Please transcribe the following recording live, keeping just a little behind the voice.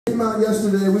Came out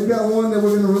yesterday. We've got one that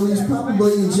we're going to release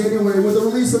probably in January with the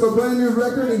release of a brand new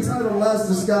record entitled Last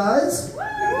Disguise. So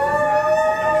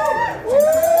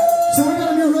we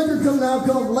got a new record coming out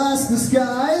called Last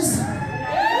Disguise.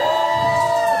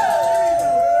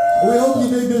 We hope you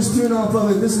dig this tune off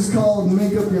of it. This is called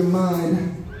Make Up Your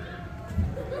Mind.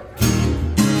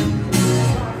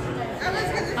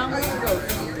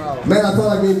 Man, I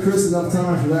thought I gave Chris enough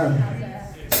time for that.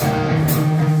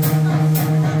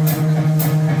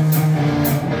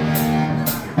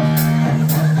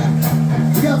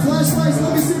 We got flashlights.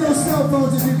 Let me see those cell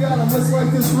phones if you got them. Let's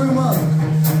light this room up.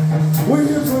 We're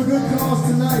here for a good cause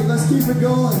tonight. Let's keep it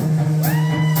going.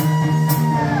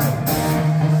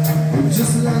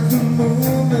 Just like the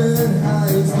moon that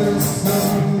hides the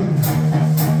sun,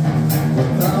 the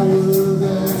power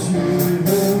that you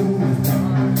hold,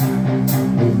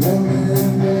 the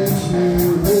woman that you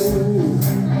hold.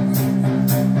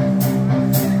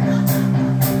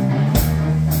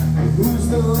 Who's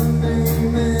the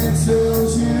name that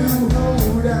tells you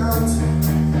hold out?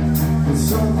 It's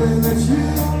something that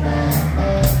you